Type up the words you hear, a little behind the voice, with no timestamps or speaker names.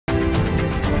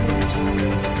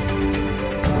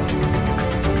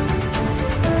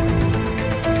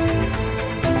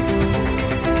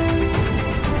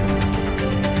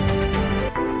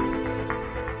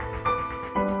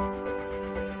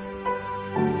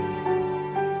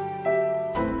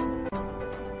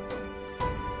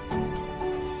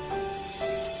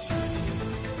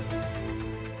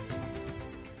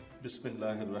بسم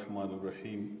الله الرحمن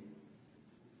الرحيم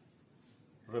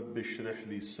رب اشرح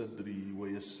لي صدري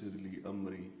ويسر لي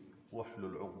أمري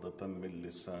واحلل عقدة من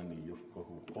لساني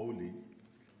يفقه قولي.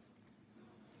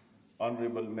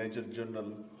 Honorable Major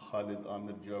General Khalid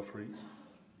Amir Jafri,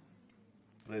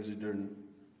 President,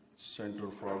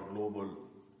 Center for Global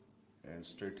and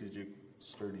Strategic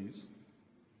Studies,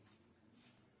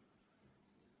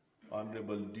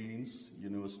 Honorable Deans,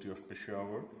 University of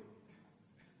Peshawar,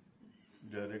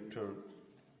 Director,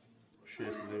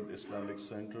 Sheikh Zayed Islamic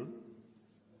Center,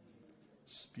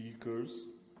 speakers,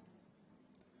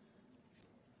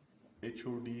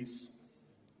 HODs,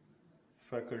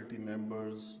 faculty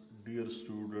members, dear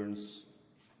students,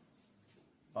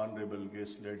 honorable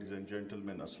guests, ladies and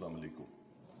gentlemen, Assalamu alaikum.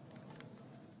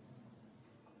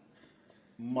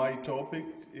 My topic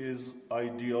is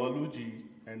ideology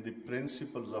and the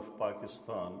principles of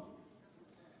Pakistan,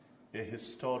 a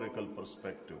historical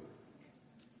perspective.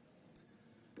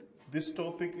 This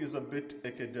topic is a bit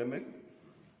academic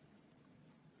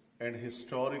and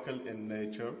historical in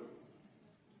nature,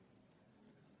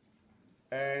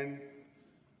 and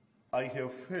I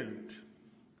have felt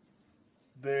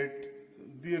that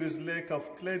there is lack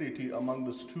of clarity among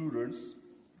the students,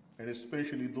 and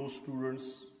especially those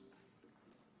students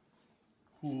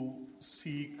who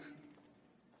seek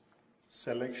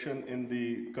selection in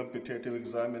the competitive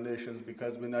examinations,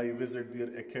 because when I visit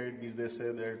their academies, they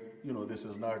say that, this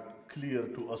is not clear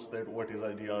to us that what is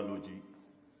ideology.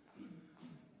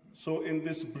 So in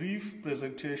this brief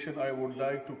presentation, I would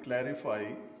like to clarify,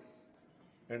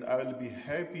 and I will be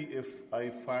happy if I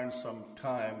find some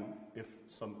time, if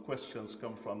some questions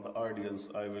come from the audience,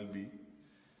 I will be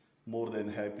more than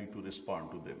happy to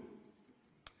respond to them.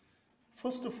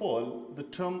 First of all, the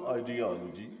term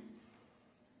ideology.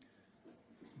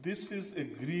 This is a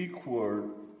Greek word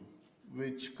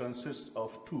which consists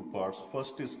of two parts.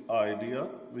 First is idea,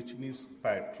 which means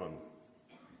pattern.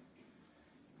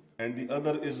 And the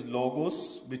other is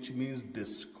logos, which means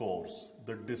discourse,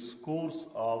 the discourse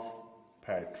of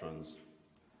patrons.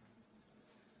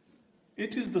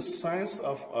 It is the science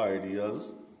of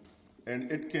ideas,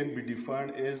 and it can be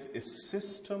defined as a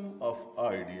system of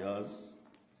ideas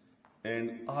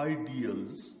and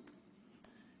ideals,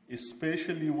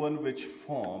 especially one which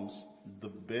forms the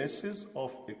basis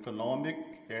of economic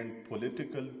and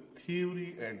political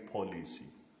theory and policy.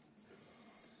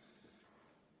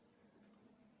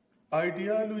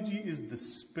 Ideology is the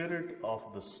spirit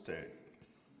of the state.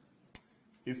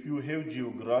 If you have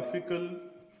geographical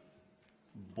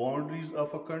boundaries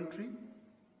of a country,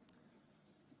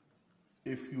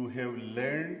 if you have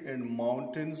land and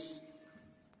mountains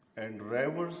and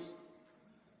rivers,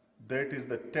 that is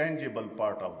the tangible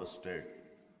part of the state.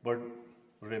 But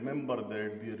remember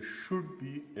that there should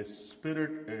be a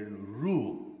spirit and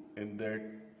rule in that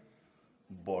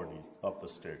body of the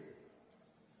state.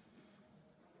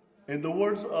 In the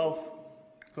words of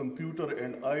computer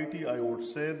and IT, I would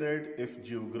say that if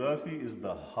geography is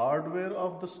the hardware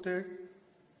of the state,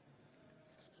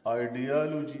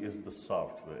 ideology is the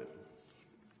software.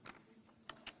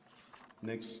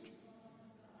 Next.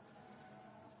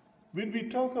 When we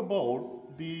talk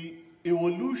about the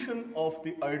evolution of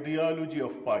the ideology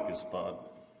of Pakistan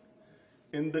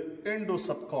in the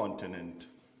Indo-subcontinent,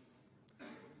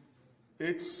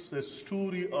 it's a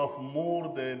story of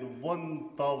more than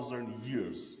 1,000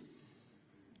 years.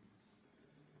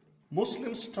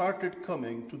 Muslims started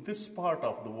coming to this part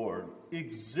of the world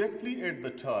exactly at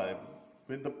the time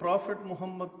when the Prophet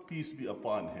Muhammad, peace be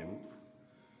upon him,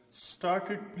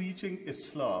 started preaching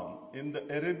Islam in the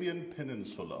Arabian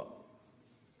Peninsula.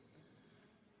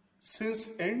 Since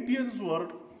Indians were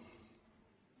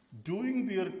doing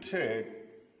their trade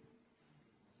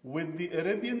with the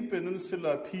Arabian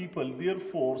Peninsula people,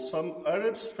 therefore some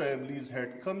Arab families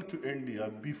had come to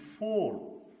India before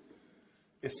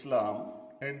Islam,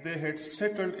 and they had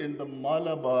settled in the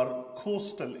Malabar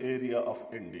coastal area of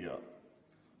India.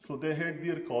 So they had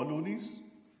their colonies.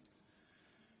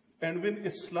 And when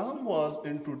Islam was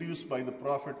introduced by the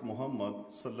Prophet Muhammad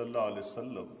sallallahu alaihi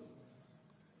wasallam,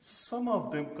 some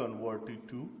of them converted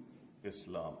to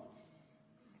Islam.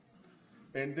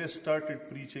 And they started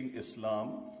preaching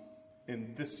Islam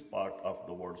in this part of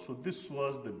the world. So this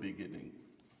was the beginning.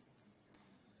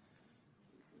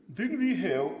 Then we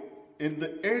have, in the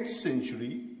 8th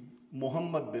century,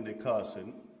 Muhammad bin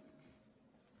Qasim,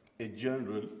 a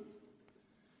general,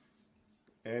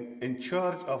 and in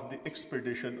charge of the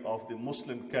expedition of the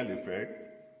Muslim Caliphate,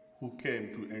 who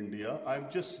came to India. I'm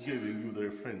just giving you the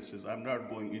references. I'm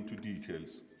not going into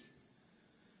details.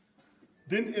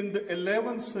 Then in the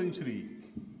 11th century,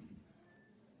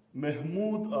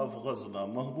 Mahmud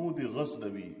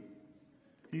Ghaznavi,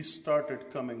 he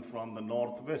started coming from the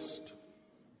northwest.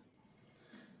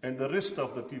 And the rest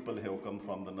of the people have come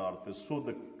from the northwest. So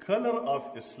the color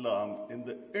of Islam in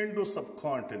the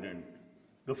Indo-subcontinent,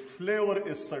 the flavor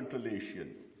is Central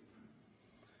Asian.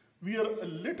 We are a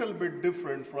little bit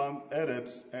different from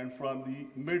Arabs and from the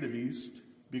Middle East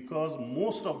because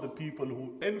most of the people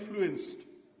who influenced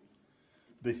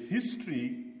the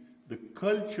history, the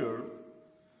culture,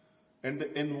 and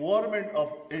the environment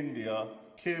of India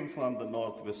came from the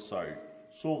northwest side.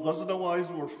 So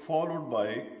Ghaznavids were followed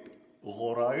by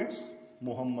Ghurites,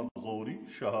 Muhammad Ghori,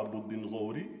 Shahabuddin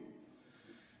Ghori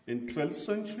in 12th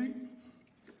century.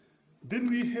 Then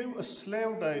we have a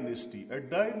slave dynasty, a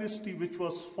dynasty which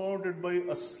was founded by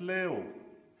a slave.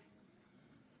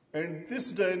 And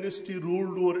this dynasty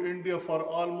ruled over India for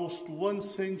almost 1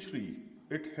 century.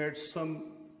 It had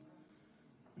some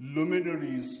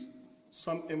luminaries,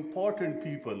 some important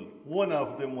people. One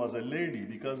of them was a lady,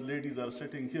 because ladies are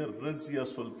sitting here. Razia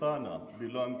Sultana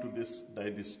belonged to this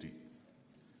dynasty.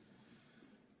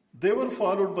 They were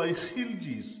followed by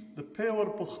Khiljis, the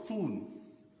Khyber Pakhtun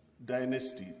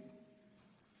dynasty.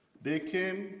 They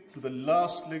came to the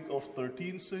last leg of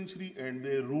 13th century and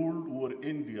they ruled over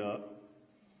India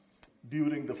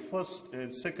during the first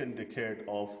and second decade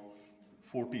of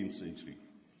 14th century.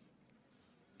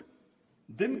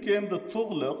 Then came the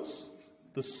Tughlaqs,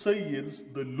 the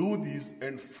Sayyids, the Ludis,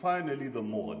 and finally the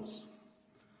Mughals.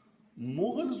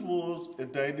 Mughals was a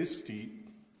dynasty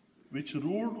which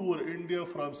ruled over India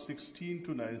from 16th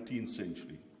to 19th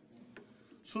century.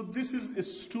 So this is a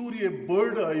story, a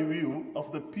bird's eye view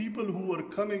of the people who were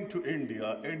coming to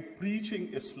India and preaching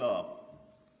Islam.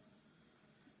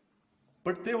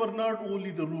 But they were not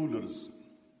only the rulers.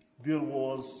 There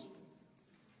was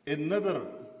another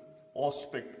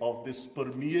aspect of this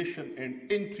permeation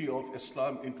and entry of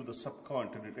Islam into the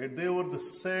subcontinent. And they were the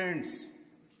saints,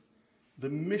 the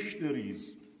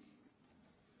missionaries,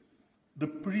 the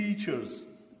preachers.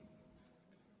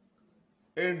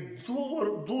 And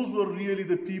those were really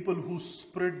the people who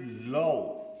spread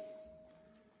love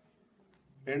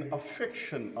and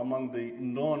affection among the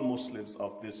non-Muslims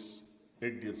of this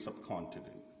Indian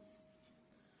subcontinent.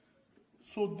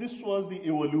 So this was the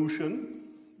evolution,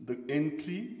 the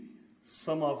entry.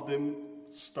 Some of them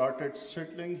started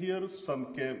settling here,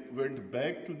 some went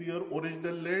back to their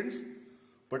original lands,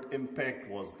 but impact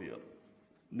was there.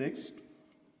 Next.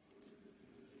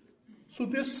 So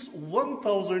this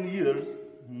 1,000 years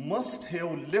must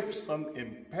have left some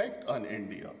impact on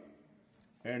India,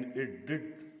 and it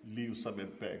did leave some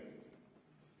impact.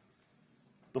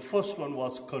 The first one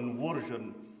was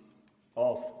conversion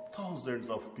of thousands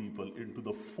of people into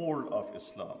the fold of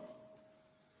Islam.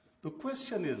 The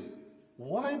question is,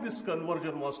 why this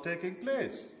conversion was taking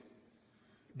place?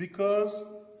 Because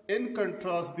in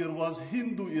contrast, there was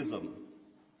Hinduism,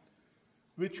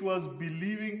 which was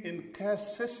believing in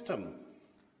caste system,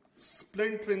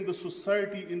 splintering the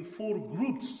society in 4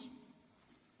 groups: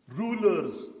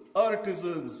 rulers,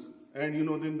 artisans, and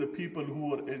then the people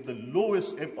who were at the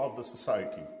lowest ebb of the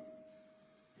society.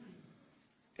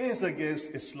 As against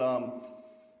Islam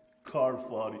called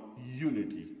for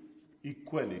unity,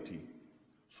 equality.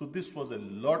 So this was a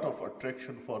lot of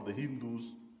attraction for the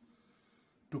Hindus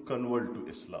to convert to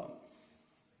Islam.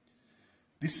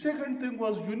 The second thing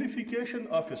was unification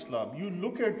of Islam. You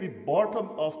look at the bottom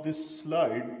of this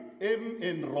slide,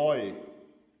 M.N. Roy.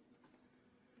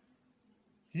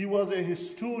 He was a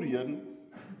historian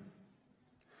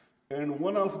and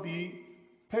one of the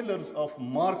pillars of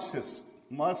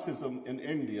Marxism in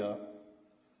India.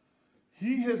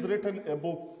 He has written a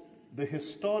book, The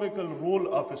Historical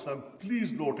Role of Islam.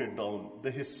 Please note it down,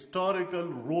 The Historical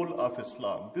Role of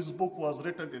Islam. This book was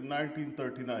written in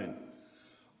 1939.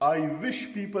 I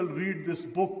wish people read this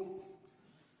book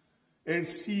and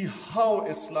see how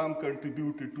Islam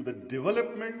contributed to the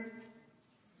development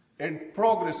and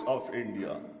progress of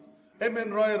India.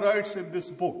 M.N. Roy writes in this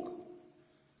book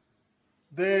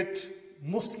that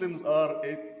Muslims are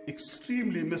an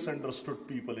extremely misunderstood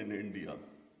people in India.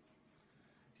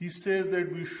 He says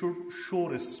that we should show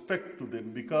respect to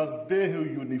them because they have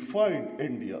unified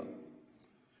India.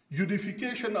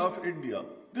 Unification of India.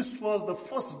 This was the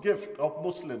first gift of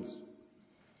Muslims,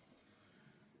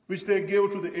 which they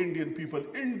gave to the Indian people.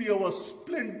 India was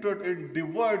splintered and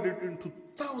divided into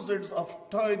thousands of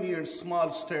tiny and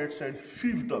small states and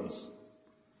fiefdoms.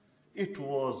 It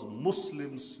was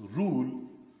Muslims' rule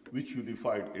which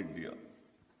unified India.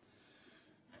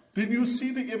 Then you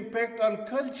see the impact on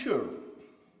culture,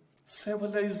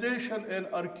 civilization, and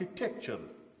architecture.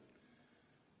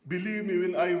 Believe me,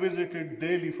 when I visited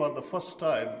Delhi for the first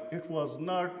time, it was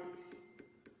not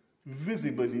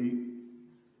visibly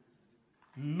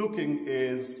looking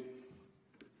as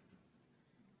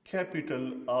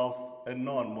capital of a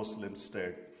non-Muslim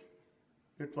state.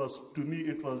 It was, to me,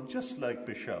 it was just like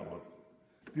Peshawar.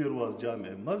 There was Jami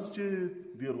Masjid,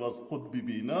 there was Qutb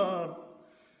Minar,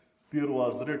 there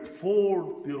was Red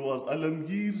Fort, there was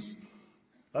Alamgir's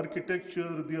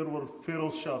architecture, there were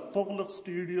Feroz Shah Tughlaq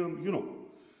Stadium, you know,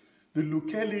 the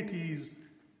localities,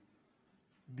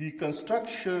 the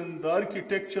construction, the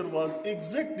architecture was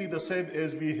exactly the same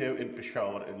as we have in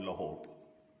Peshawar and Lahore.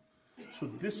 So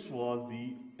this was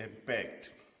the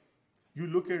impact. You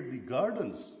look at the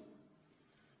gardens,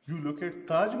 you look at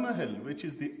Taj Mahal, which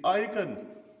is the icon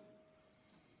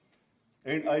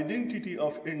and identity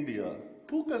of India.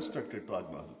 Who constructed Taj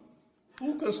Mahal?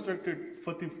 Who constructed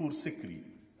Fatehpur Sikri?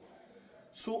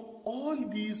 So all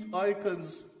these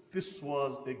icons, this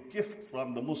was a gift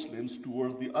from the Muslims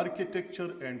towards the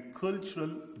architecture and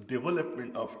cultural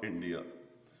development of India.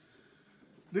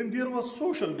 Then there was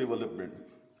social development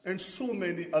and so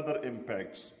many other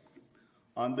impacts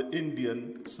on the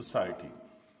Indian society.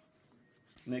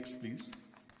 Next, please.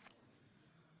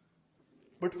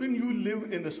 But when you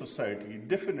live in a society,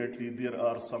 definitely there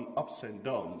are some ups and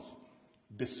downs,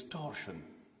 distortion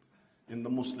in the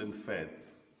Muslim faith.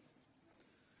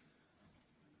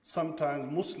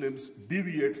 Sometimes Muslims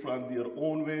deviate from their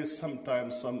own ways,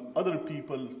 sometimes some other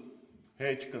people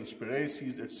hatch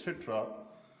conspiracies, etc.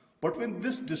 But when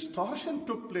this distortion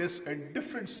took place at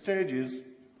different stages,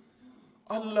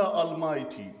 Allah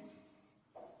Almighty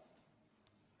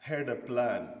had a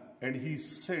plan, and He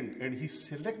sent and He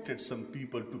selected some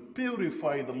people to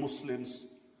purify the Muslims'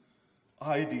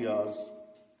 ideas,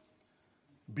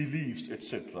 beliefs,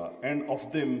 etc. And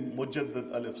of them,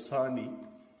 Mujaddid Al-Afsani,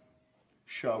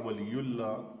 Shah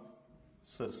Waliullah,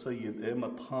 Sir Sayyid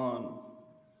Ahmad Khan,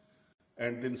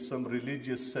 and then some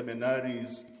religious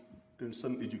seminaries, then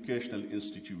some educational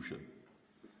institution.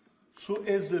 So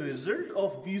as a result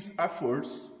of these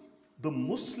efforts, the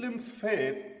Muslim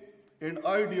faith and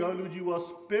ideology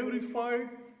was purified,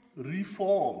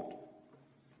 reformed,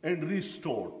 and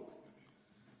restored.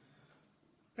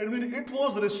 And when it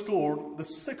was restored, the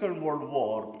Second World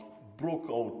War broke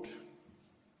out,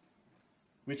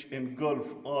 which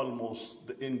engulfed almost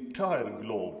the entire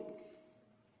globe.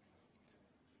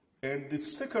 And the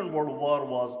Second World War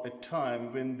was a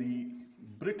time when the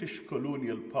British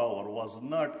colonial power was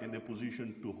not in a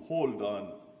position to hold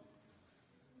on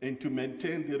and to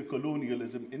maintain their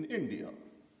colonialism in India.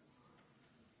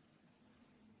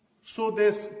 So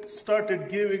they started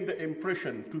giving the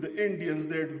impression to the Indians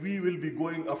that we will be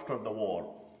going after the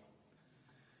war.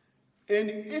 And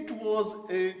it was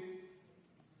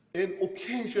an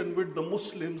occasion where the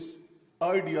Muslims'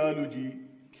 ideology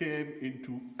came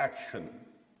into action.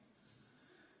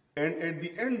 And at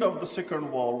the end of the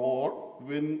Second World War,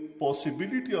 when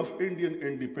possibility of Indian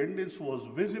independence was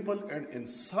visible and in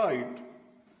sight,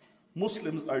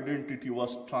 Muslims' identity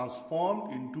was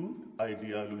transformed into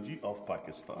ideology of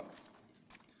Pakistan.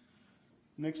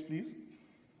 Next, please.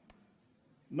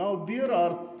 Now, there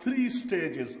are three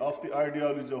stages of the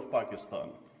ideology of Pakistan.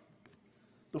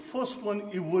 The first one,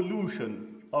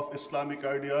 evolution of Islamic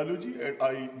ideology, and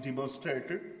I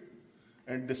demonstrated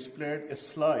and displayed a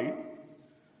slide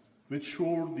which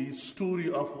showed the story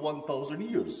of 1,000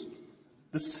 years.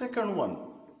 The second one,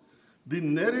 the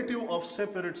narrative of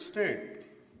separate state.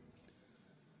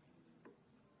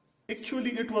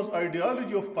 Actually, it was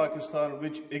ideology of Pakistan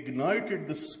which ignited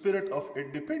the spirit of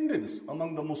independence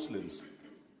among the Muslims.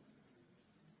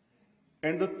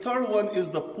 And the third one is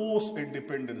the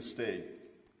post-independence stage.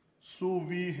 So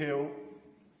we have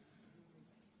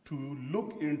to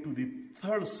look into the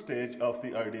third stage of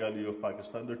the ideology of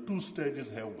Pakistan. The two stages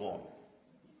have gone.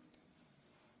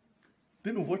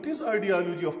 Then what is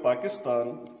ideology of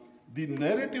Pakistan? The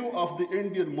narrative of the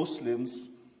Indian Muslims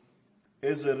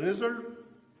as a result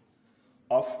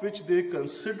of which they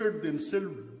considered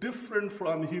themselves different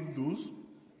from Hindus.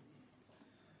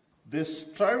 They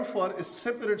strive for a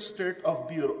separate state of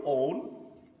their own,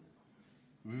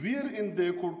 wherein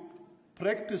they could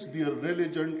practice their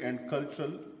religion and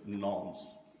cultural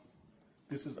norms.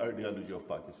 This is ideology of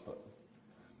Pakistan.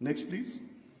 Next, please.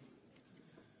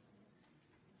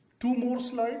 Two more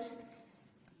slides.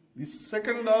 The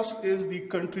second last is the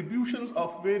contributions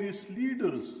of various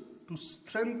leaders to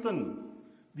strengthen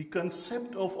the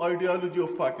concept of ideology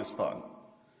of Pakistan.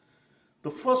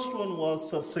 The first one was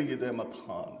Sir Sayyid Ahmad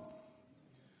Khan.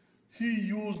 He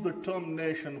used the term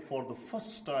nation for the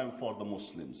first time for the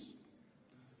Muslims.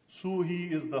 So he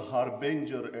is the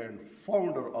harbinger and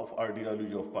founder of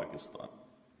ideology of Pakistan.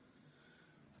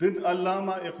 Then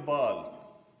Allama Iqbal,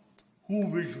 who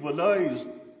visualized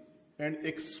and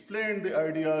explained the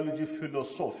ideology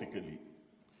philosophically.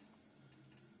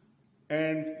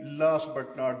 And last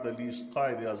but not the least,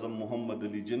 Qaid-e-Azam Muhammad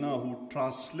Ali Jinnah, who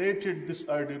translated this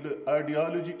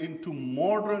ideology into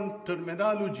modern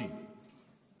terminology.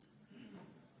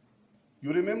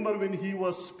 You remember when he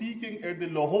was speaking at the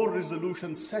Lahore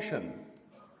resolution session,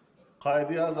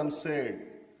 Qaid-e-Azam said,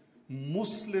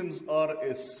 Muslims are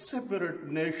a separate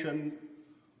nation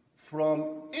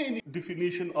from any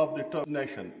definition of the term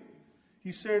nation.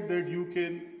 He said that you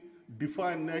can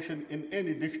define nation in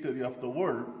any dictionary of the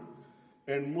world,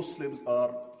 and Muslims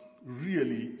are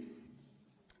really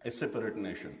a separate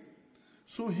nation.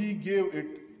 So he gave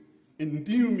it a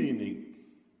new meaning.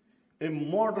 A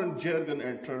modern jargon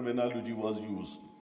and terminology was used.